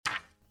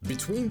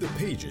Between the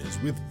Pages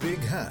with Big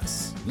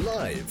Hass,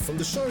 live from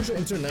the Sharjah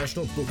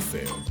International Book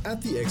Fair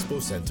at the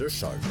Expo Center,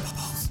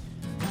 Sharjah.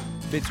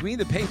 Between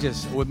the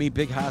Pages with me,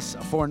 Big Hass,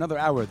 for another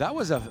hour. That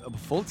was a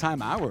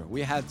full-time hour.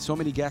 We had so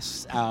many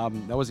guests.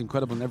 That was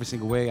incredible in every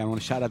single way. I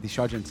want to shout out the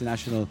Sharjah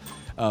International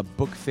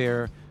Book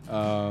Fair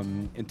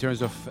in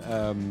terms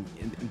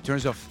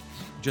of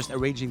just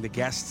arranging the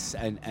guests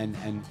and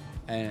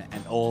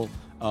all.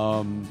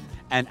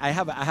 And I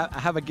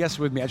have a guest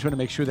with me. I just want to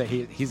make sure that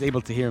he's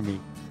able to hear me.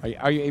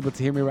 Are you able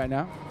to hear me right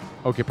now?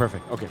 Okay,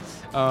 perfect. Okay.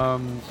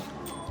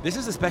 This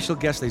is a special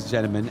guest, ladies and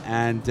gentlemen,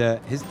 and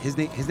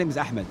his name is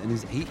Ahmed,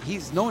 and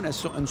he's known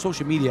as on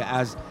social media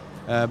as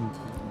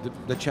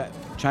the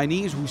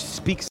Chinese who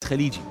speaks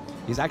Khaleeji.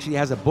 He actually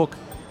has a book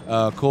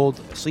called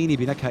Sini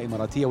Binakha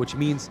Imaratiya, which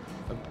means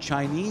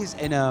Chinese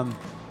in an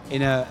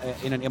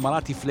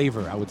Emirati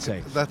flavor, I would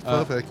say. That's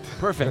perfect.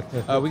 Perfect.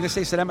 We're going to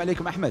say Salam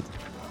Alaikum, Ahmed.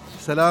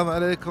 Salam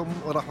alaikum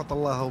wa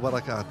rahmatullahi wa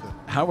barakatuh.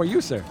 How are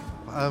you, sir?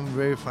 I'm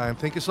very fine.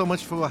 Thank you so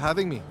much for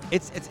having me.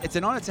 It's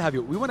an honor to have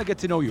you. We want to get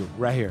to know you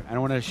right here. And I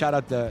want to shout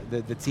out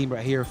the team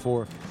right here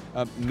for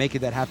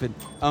making that happen.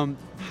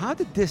 How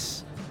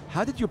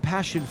did your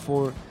passion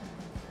for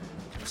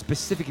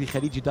specifically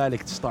Khaleeji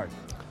dialect start?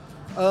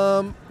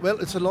 Well,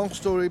 it's a long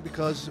story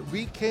because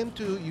we came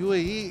to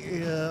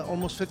UAE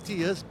almost 50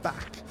 years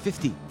back.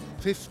 50.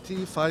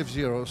 50. So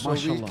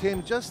Mashallah. we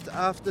came just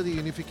after the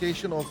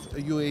unification of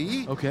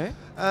UAE. Okay.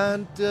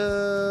 And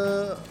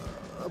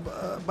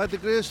by the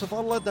grace of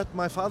Allah, that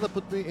my father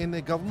put me in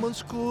a government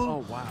school.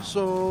 Oh, wow.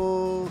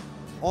 So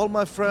all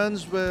my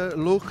friends were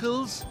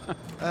locals.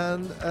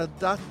 And at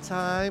that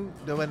time,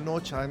 there were no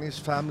Chinese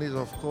families,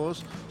 of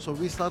course. So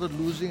we started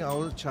losing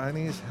our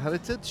Chinese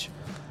heritage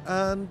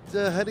and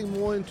heading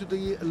more into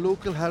the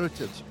local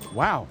heritage.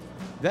 Wow.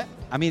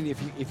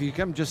 If you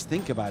can just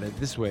think about it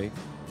this way,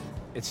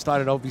 it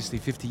started obviously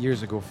 50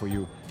 years ago for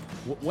you.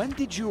 When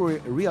did you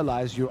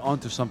realize you're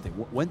onto something?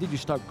 When did you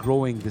start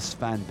growing this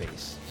fan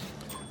base?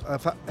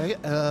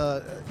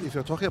 If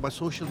you're talking about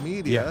social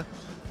media,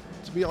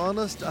 to be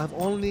honest,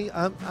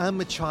 I'm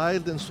a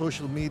child in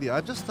social media. I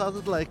just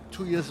started like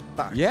 2 years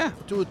back. Yeah.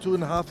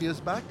 2.5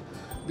 years back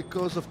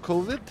because of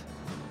COVID.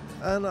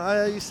 And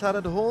I sat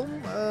at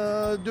home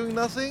doing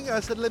nothing. I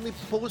said, let me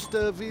post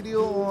a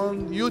video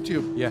on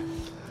YouTube. Yeah.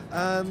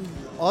 And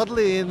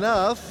oddly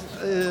enough,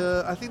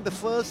 I think the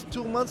first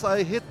 2 months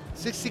I hit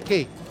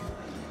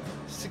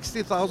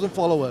 60,000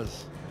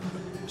 followers.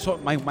 So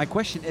my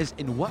question is,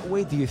 in what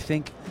way do you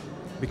think,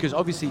 because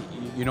obviously,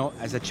 you know,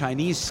 as a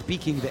Chinese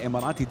speaking the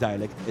Emirati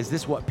dialect, is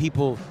this what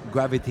people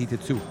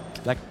gravitated to?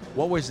 Like,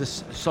 what was the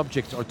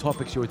subjects or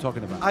topics you were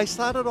talking about? I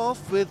started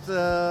off with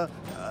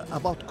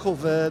about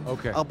COVID,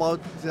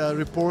 about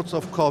reports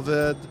of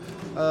COVID,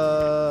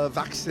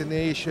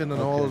 vaccination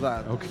and all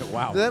that. Okay,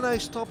 wow. Then I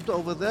stopped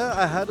over there.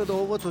 I headed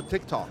over to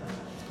TikTok.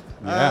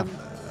 Yeah. And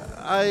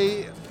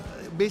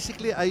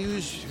I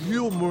use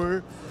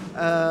humor,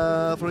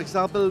 for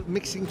example,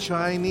 mixing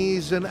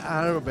Chinese and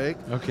Arabic.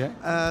 Okay.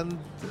 And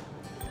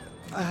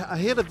I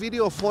hit a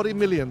video of 40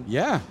 million.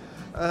 Yeah.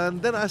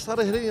 And then I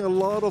started hitting a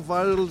lot of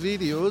viral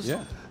videos.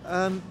 Yeah.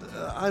 And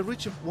I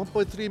reached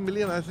 1.3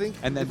 million, I think.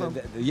 And then, the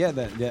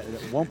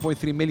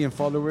 1.3 million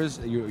followers,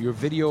 your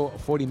video,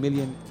 40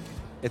 million,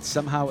 it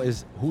somehow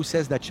is, who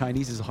says that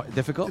Chinese is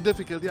difficult?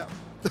 Difficult, yeah.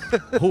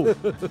 Who?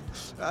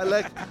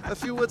 Like a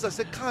few words, I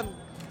said, kan.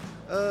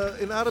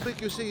 In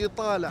Arabic, you say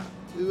yitala.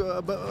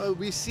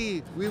 We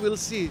see, we will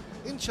see.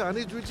 In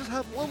Chinese, we just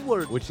have one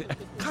word. Which?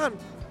 Kan.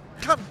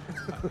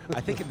 I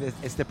think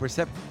it's the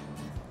perception.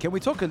 Can we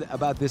talk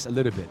about this a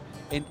little bit?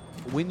 And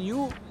when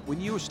you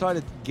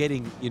started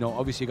getting, you know,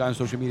 obviously you got on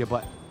social media,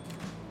 but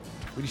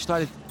when you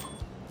started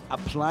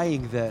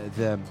applying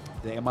the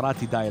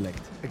Emirati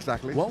dialect,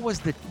 Exactly. what was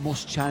the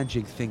most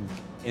challenging thing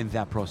in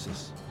that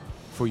process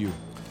for you?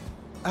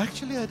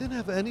 Actually, I didn't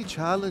have any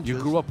challenges. You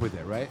grew up with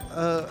it, right?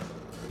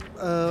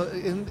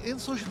 In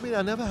social media,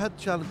 I never had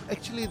challenge.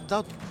 Actually,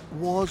 that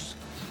was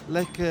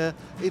like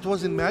it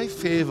was in my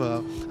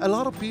favor. A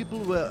lot of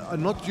people are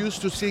not used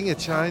to seeing a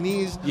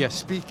Chinese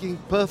speaking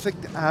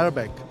perfect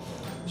Arabic.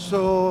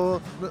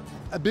 So,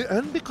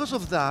 and because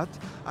of that,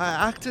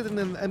 I acted in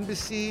an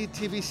NBC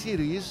TV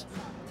series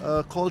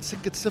called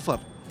Sikket Sifar.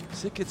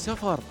 Sikket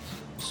Sifar.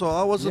 So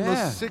I was in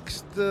the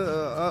sixth.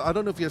 I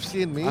don't know if you have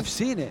seen me. I've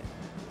seen it.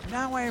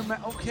 Now I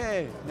remember.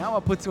 Okay. Now I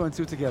put two and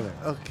two together.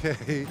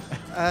 Okay.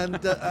 And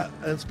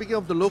speaking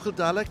of the local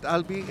dialect,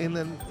 I'll be in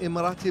an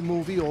Emirati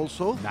movie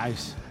also.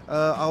 Nice.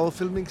 Our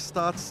filming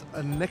starts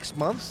next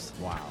month.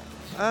 Wow.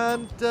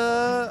 And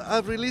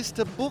I've released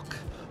a book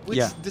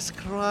which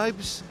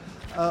describes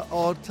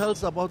or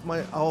tells about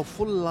our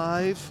full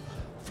life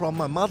from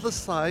my mother's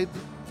side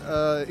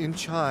in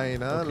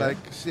China, like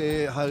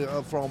say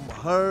from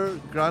her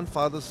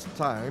grandfather's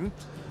time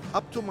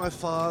up to my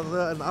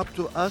father and up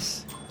to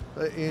us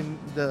in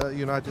the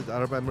United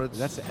Arab Emirates.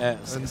 That's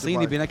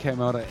Sini Binakha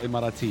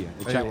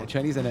Imaratiya,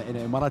 Chinese and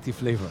an Emirati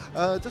flavor.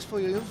 Just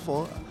for your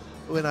info,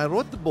 when I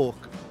wrote the book,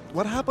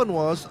 what happened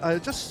was I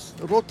just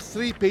wrote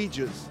 3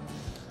 pages.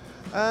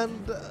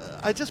 And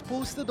I just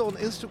posted on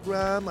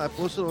Instagram, I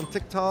posted on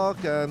TikTok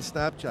and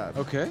Snapchat.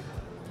 Okay.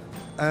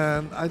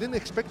 And I didn't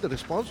expect the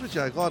response which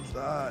I got.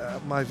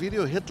 My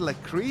video hit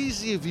like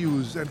crazy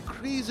views and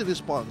crazy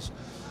response.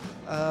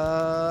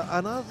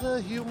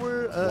 Another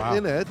humor Wow.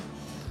 in it.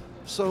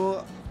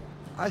 So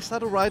I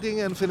started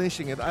writing and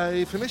finishing it.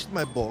 I finished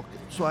my book,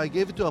 so I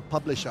gave it to a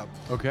publisher.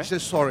 Okay. He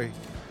says, sorry,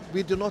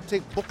 we do not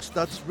take books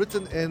that's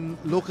written in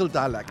local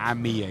dialect.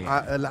 عامية.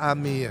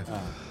 العامية.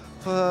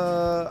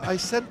 I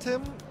sent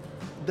him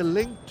the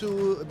link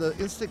to the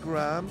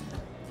Instagram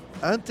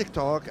and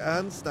TikTok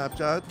and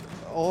Snapchat,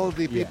 all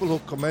the people who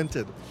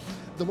commented.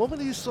 The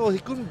moment he saw, he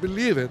couldn't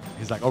believe it.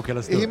 He's like, okay,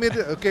 let's do He it. made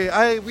it,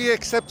 okay, we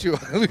accept you,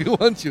 we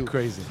want you.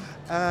 Crazy.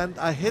 And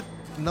I hit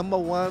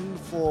 #1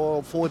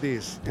 for 4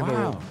 days in a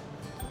row. Wow.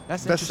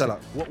 That's Bestseller.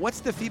 interesting. What's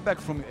the feedback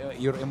from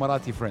your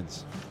Emirati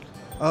friends?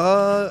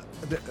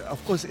 Of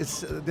course,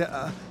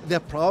 they're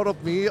proud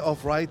of me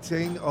of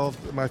writing of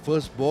my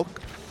first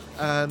book,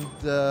 and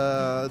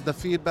the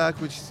feedback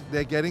which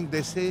they're getting,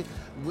 they say,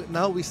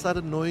 now we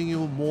started knowing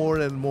you more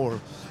and more.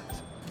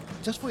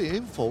 Just for your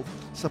info,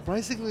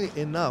 surprisingly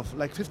enough,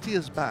 like 50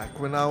 years back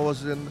when I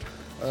was in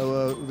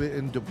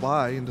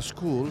Dubai in the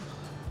school,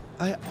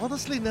 I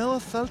honestly never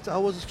felt I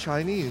was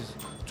Chinese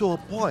to a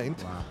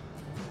point. Wow.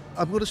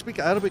 I'm going to speak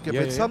Arabic a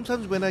bit. Yeah.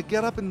 Sometimes when I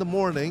get up in the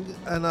morning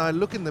and I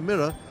look in the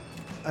mirror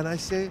and I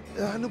say,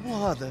 "أنا مو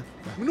هذا.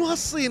 منو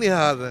هالصيني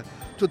هذا?"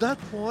 To that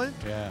point,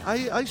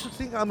 I used to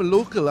think I'm a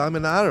local, I'm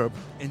an Arab.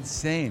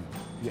 Insane.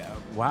 Yeah.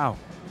 Wow.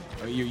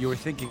 You were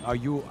thinking, are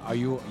you?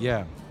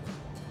 Yeah.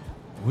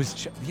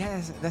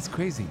 That's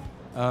crazy.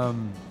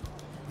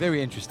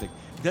 Very interesting.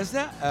 Does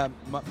that?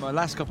 My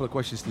last couple of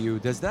questions to you.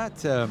 Does that?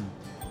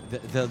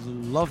 The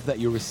love that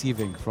you're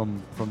receiving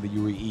from the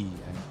UAE,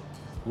 and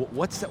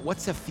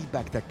what's the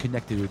feedback that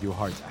connected with your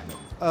heart, Ahmed?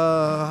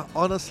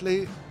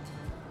 Honestly,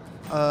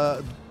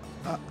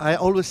 I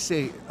always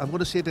say, I'm going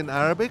to say it in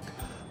Arabic,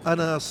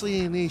 أنا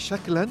صيني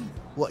شكلا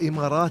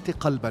وإماراتي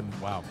قلبا.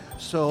 Wow.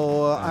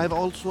 So I've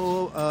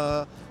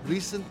also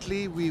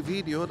recently we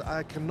videoed.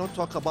 I cannot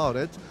talk about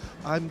it.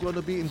 I'm going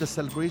to be in the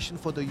celebration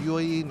for the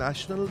UAE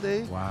National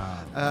Day. Wow.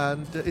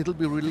 And it'll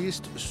be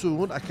released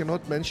soon. I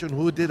cannot mention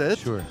who did it.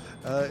 Sure.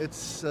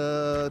 It's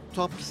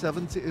top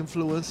 70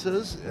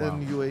 influencers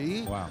in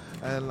UAE. Wow.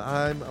 And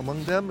I'm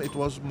among them. It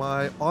was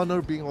my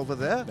honor being over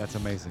there. That's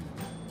amazing.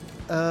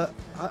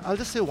 I'll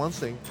just say one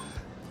thing.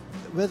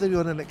 Whether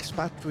you're an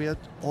expatriate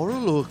or a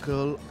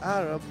local,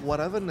 Arab,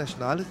 whatever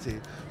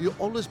nationality, you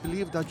always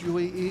believe that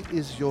UAE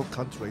is your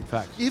country.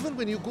 Fact. Even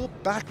when you go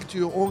back to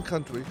your own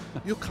country,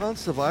 you can't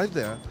survive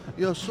there.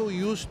 You're so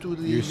used to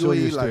the You're UAE so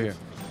used life. to it.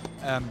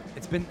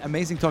 It's been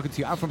amazing talking to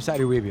you. I'm from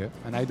Saudi Arabia,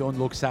 and I don't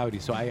look Saudi,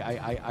 so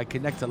I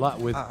connect a lot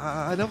with...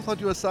 I never thought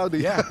you were Saudi.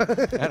 Yeah.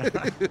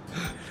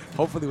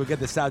 Hopefully we'll get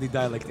the Saudi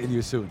dialect in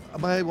you soon.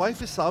 My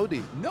wife is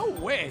Saudi. No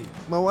way.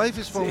 My wife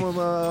is from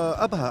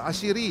Abha,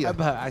 Ashiriya.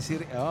 Abha,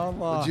 Asiri.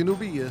 Allah.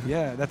 Jinubiya.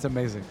 Yeah, that's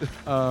amazing.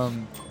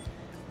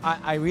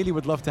 I really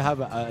would love to have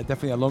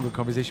definitely a longer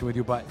conversation with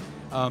you, but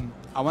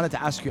I wanted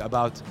to ask you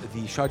about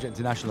the Sharjah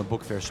International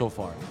Book Fair so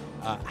far.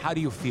 How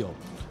do you feel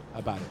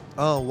about it?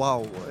 Oh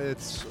wow,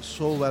 it's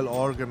so well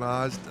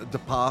organized. The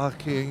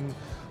parking,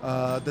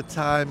 the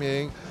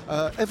timing,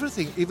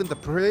 everything. Even the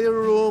prayer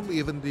room,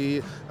 even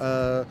the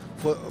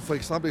for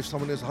example, if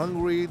someone is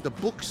hungry, the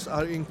books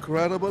are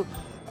incredible.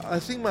 I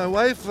think my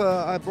wife,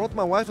 I brought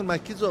my wife and my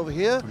kids over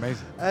here.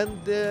 Amazing.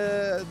 And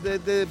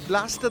they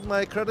blasted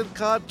my credit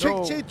card.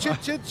 Chit,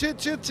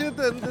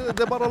 and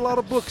they bought a lot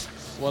of books.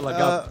 Well,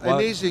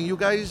 amazing. You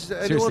guys,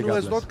 anyone who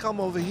has not come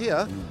over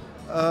here,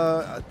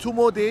 2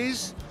 more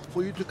days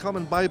for you to come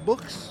and buy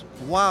books.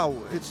 Wow,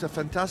 it's a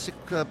fantastic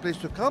place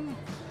to come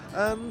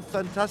and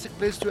fantastic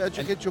place to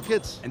educate your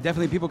kids. And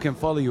definitely people can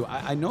follow you.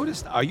 I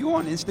noticed, are you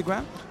on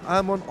Instagram?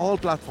 I'm on all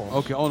platforms.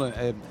 Okay,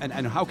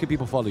 and how can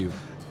people follow you?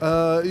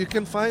 You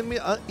can find me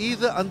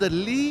either under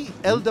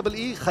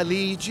LeeKhaleeji.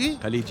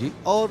 Khaleeji.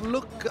 Or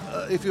look,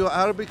 if you're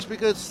Arabic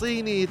speaker,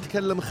 صيني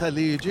يتكلم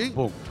خليجي.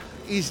 Boom.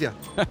 Easier.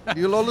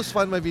 You'll always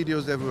find my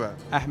videos everywhere.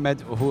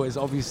 Ahmed, who is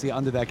obviously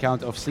under the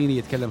account of Sini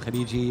يتكلم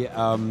خليجي,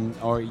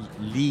 or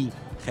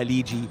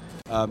LeeKhaleeji,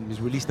 he's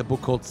released a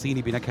book called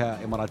Sini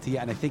بنكهة إماراتية,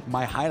 and I think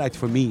my highlight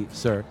for me,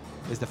 sir,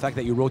 is the fact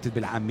that you wrote it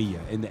بالعامية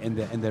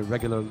in the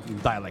regular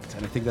dialect,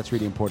 and I think that's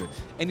really important.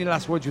 Any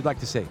last words you'd like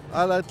to say?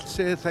 I'd like to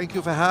say thank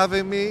you for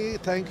having me.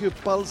 Thank you,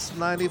 Pulse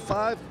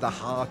 95, the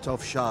heart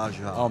of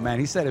Sharjah. Oh man,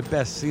 he said it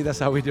best. See, that's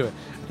how we do it.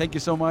 Thank you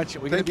so much.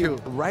 We're going to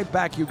be right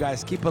back, you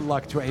guys. Keep it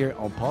locked right here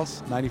on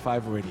Pulse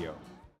 95 Radio.